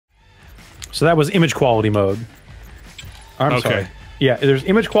So that was image quality mode. I'm sorry. Yeah, there's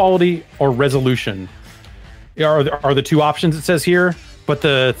image quality or resolution are the two options it says here. But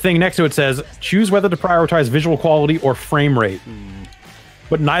the thing next to it says, choose whether to prioritize visual quality or frame rate.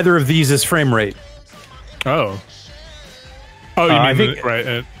 But neither of these is frame rate. Oh. Oh, you mean I think,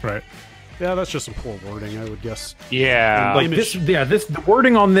 right. Yeah, that's just some poor wording, I would guess. Yeah. Like the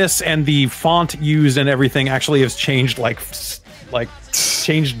wording on this and the font used and everything actually has changed,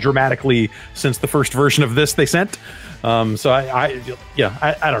 changed dramatically since the first version of this they sent. So I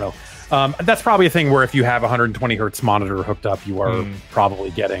don't know. That's probably a thing where if you have a 120 hertz monitor hooked up, you are probably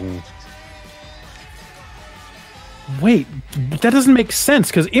getting. Wait, that doesn't make sense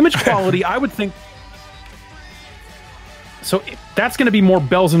because image quality, I would think. So that's going to be more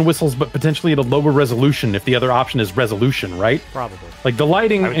bells and whistles, but potentially at a lower resolution if the other option is resolution, right? Probably. Like the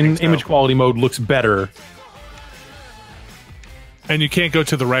lighting in image quality mode looks better. And you can't go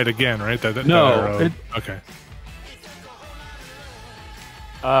to the right again, right? No. Okay.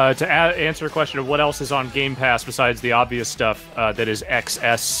 To answer the question of what else is on Game Pass besides the obvious stuff that is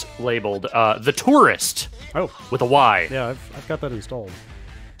XS labeled, The Tourist. Oh, with a Y. Yeah, I've got that installed.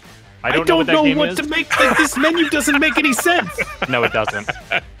 I don't know what that game is. To make. This menu doesn't make any sense. No, it doesn't.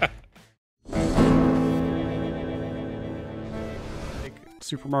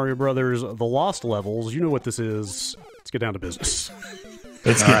 Super Mario Brothers: The Lost Levels. You know what this is. Let's get down to business.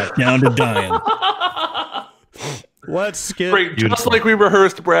 Let's get down to dying. Let's get great, just like we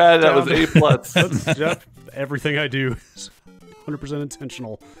rehearsed, Brad. That was A+. Everything I do is 100%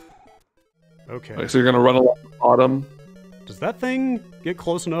 intentional. Okay. Right, so you're gonna run along the bottom. Does that thing get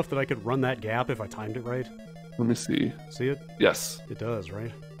close enough that I could run that gap if I timed it right? Let me see. See it? Yes. It does,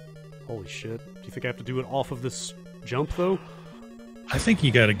 right? Holy shit. Do you think I have to do it off of this jump, though? I think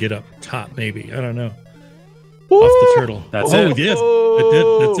you got to get up top, maybe. I don't know. Woo! Off the turtle. That's it. Yes.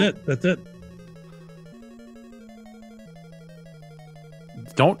 I did. That's it.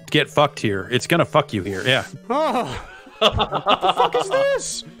 Don't get fucked here. It's gonna fuck you here. Yeah. Oh, what the fuck is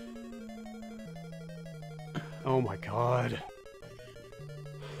this? Oh my god.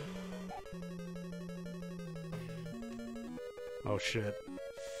 Oh shit.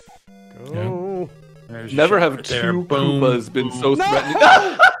 Go. Yeah. Never have two Koopas been so threatening.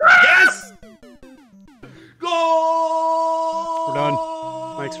 Yes! Go! We're done.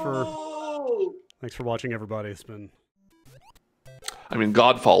 Thanks for watching, everybody. It's been... I mean,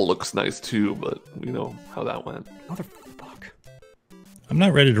 Godfall looks nice too, but we know how that went. Motherfuck. I'm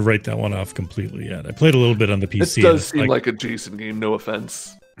not ready to write that one off completely yet. I played a little bit on the PC. It does seem like a Jason game, no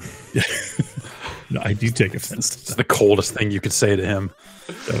offense. No, I do take offense. It's the coldest thing you could say to him.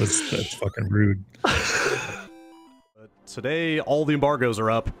 That's fucking rude. Today, all the embargoes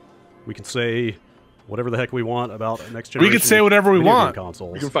are up. We can say whatever the heck we want about next generation. We can say whatever we want.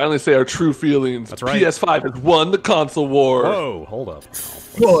 Consoles. We can finally say our true feelings. That's right. PS5 has won the console war. Whoa, hold up.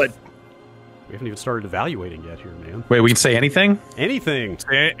 Good. We haven't even started evaluating yet here, man. Wait, we can say anything? Anything.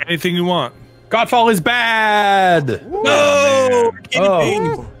 Say anything you want. Godfall is bad. No!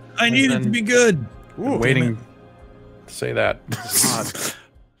 Oh. I need it to be good. Ooh, waiting to say that.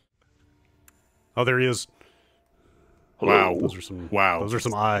 Oh, there he is. Wow. Those are some. Wow. Those are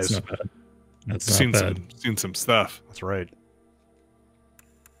some eyes. That's not bad. That's not bad. Seen some stuff. That's right.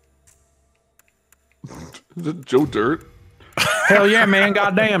 Is it Joe Dirt? Hell yeah, man!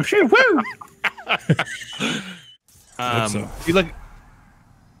 Goddamn! Shoo, woo!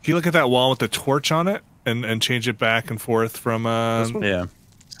 You look at that wall with the torch on it and change it back and forth from Yeah.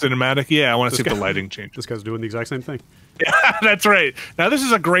 cinematic. Yeah, I want to see if the lighting changes. This guy's doing the exact same thing. Yeah, that's right. Now this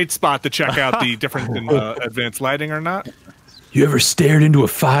is a great spot to check out the difference in advanced lighting or not. You ever stared into a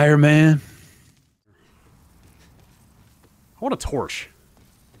fire, man? I want a torch.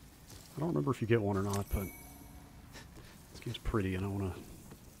 I don't remember if you get one or not, but this game's pretty, and I want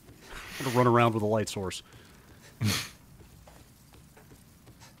to run around with a light source.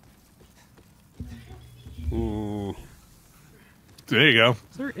 Ooh. There you go.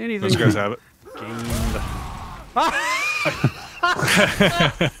 Is there anything? Those guys have it.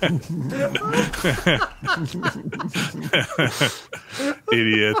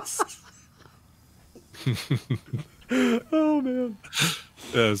 Idiots. Oh man,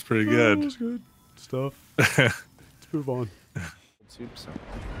 That was pretty good. that was good stuff. Let's move on.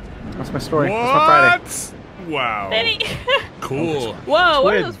 That's my story. What? That's my Friday. Wow. Benny. Cool. Whoa,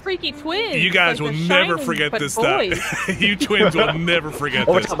 what are those freaky twins? You guys Like will the never Shining, forget but this boys. stuff. You twins will never forget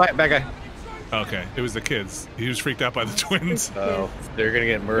Oh, this. it's not bad guy. Okay, it was the kids. He was freaked out by the twins. Oh, they're gonna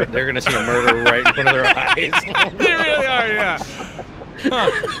get murdered. They're gonna see a murder right in front of their eyes. They really are, yeah.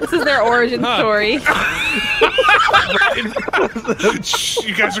 This is their origin story.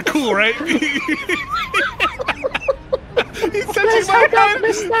 You guys are cool, right? He's touching my head.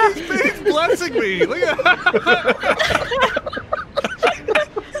 He's blessing me. Look at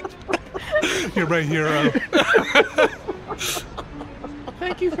You're my hero.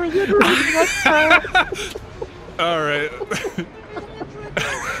 Thank you for liberating us. All right.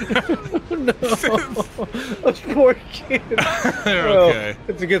 No. Those poor kids. They're okay.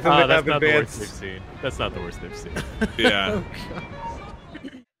 It's a good thing they That's have not the worst advanced. they've seen. That's not the worst they've seen. Yeah.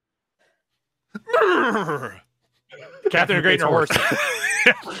 Captain of Great Horse.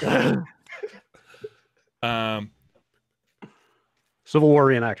 Civil War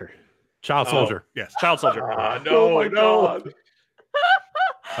reenactor. Child soldier. Yes. Child soldier. Oh my god.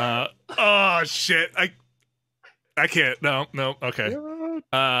 Oh shit. I can't. No. Okay.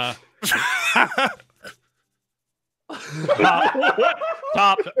 Top.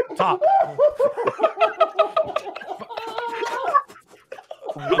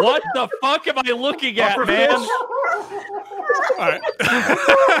 What the fuck am I looking at, man? All right.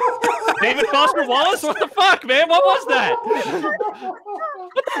 David Foster Wallace? What the fuck, man? What was that?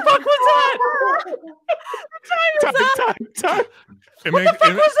 What the fuck was that? Time. What the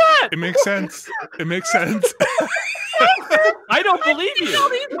fuck was that? It makes sense. It makes sense. I don't believe you.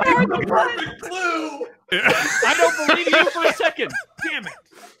 Perfect clue. I don't believe you for a second. Damn it.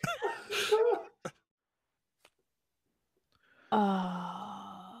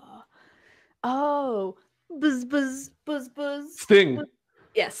 Oh. Buzz, buzz, buzz, buzz. Sting.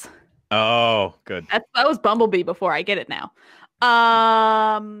 Yes. Oh, good. That was Bumblebee before. I get it now.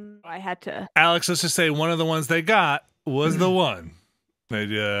 I had to. Alex, let's just say one of the ones they got was the one. Was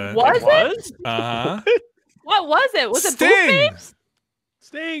it? Uh-huh. What was it? Was it Sting. Booth Babes?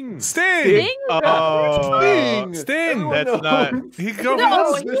 Sting. Sting. Oh, Sting. that's not. He go.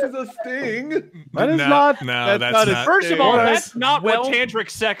 No, This is a Sting. That is no, not. No, that's not. not. First of all, What? that's not what tantric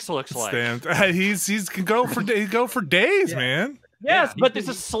sex looks like. He's can go for days, man. Yes, but it's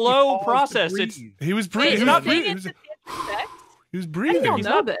a slow process. It's He was Wait, breathing. He was not breathing. vegan sex? He was I breathing. don't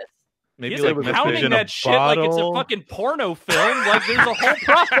know this. Maybe he's like like with pounding in a that shit like it's a bottle. fucking porno film. Like there's a whole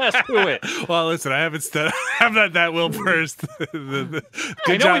process to it. Well, listen, I haven't studied. I'm not that well versed. I know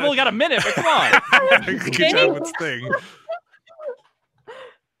we've only got a minute, but come on. Good job with Sting.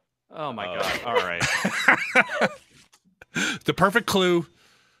 Oh my god! All right. The perfect clue.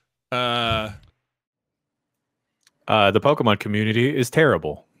 The Pokemon community is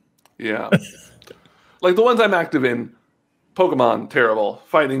terrible. Yeah. Like the ones I'm active in, Pokemon, terrible.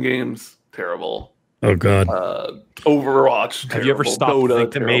 Fighting games, terrible. Oh God. Overwatch, terrible. Have you ever stopped Dota, to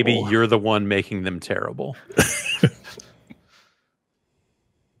think that maybe terrible. you're the one making them terrible?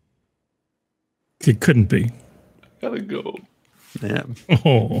 It couldn't be. Gotta go. Yeah.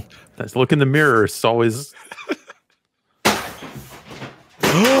 Oh. Let's look in the mirror. It's always.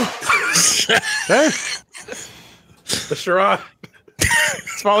 The charade.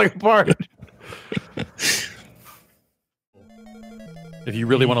 It's falling apart. If you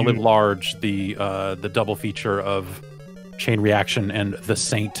really want to live large, the double feature of Chain Reaction and The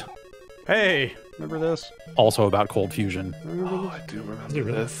Saint, Hey, remember this? also about cold fusion. Oh, I do remember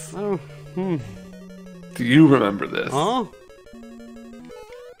really? this. Oh, Do you remember this? huh?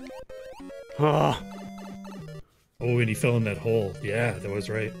 Oh, and he fell in that hole. Yeah, that was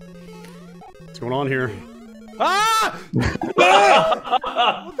right. What's going on here? Ah!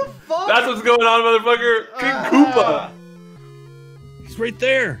 That's what's going on, motherfucker. King Koopa. He's right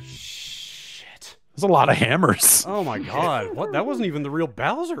there. There's a lot of hammers. Oh my god, what? That wasn't even the real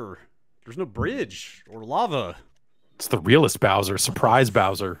Bowser. There's no bridge or lava. It's the realest Bowser. Surprise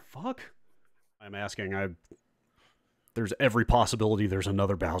Bowser. Fuck. I'm asking, there's every possibility there's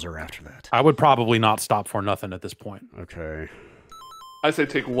another Bowser after that. I would probably not stop for nothing at this point. Okay. I say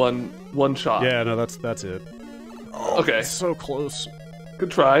take one shot. Yeah, no, that's it. Okay. So close.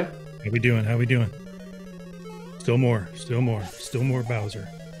 Good try. How we doing? How we doing? Still more. Still more. Still more Bowser.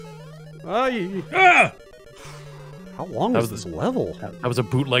 Ah! How long That was was this level? That was a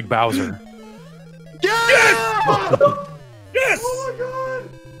bootleg Bowser. Yes!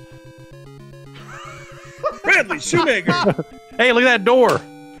 Oh Bradley Shoemaker. Hey, look at that door.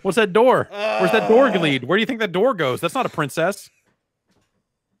 What's that door? Where's that door lead? Where do you think that door goes? That's not a princess.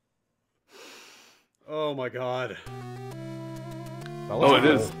 Oh my god. Oh, it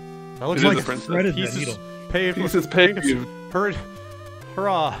is. That looks It like is a princess. Threaded that pieces needle. paid for. Pieces paid you.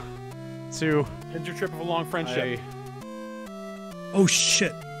 Hurrah. To End your trip of a long friendship. Oh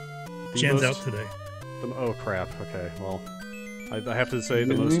shit. Jan's out today. Oh crap. Okay, well, I have to say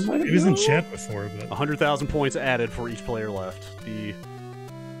the most He was in chat before, but 100,000 points added for each player left. The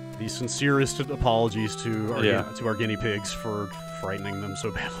The sincerest apologies to our guinea pigs for frightening them so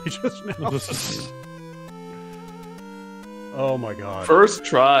badly just now. Oh my god. First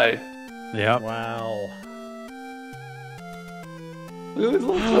try. Yeah. Wow. Look at this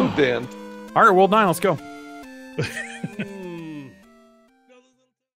little toad dance. All right, World 9, let's go.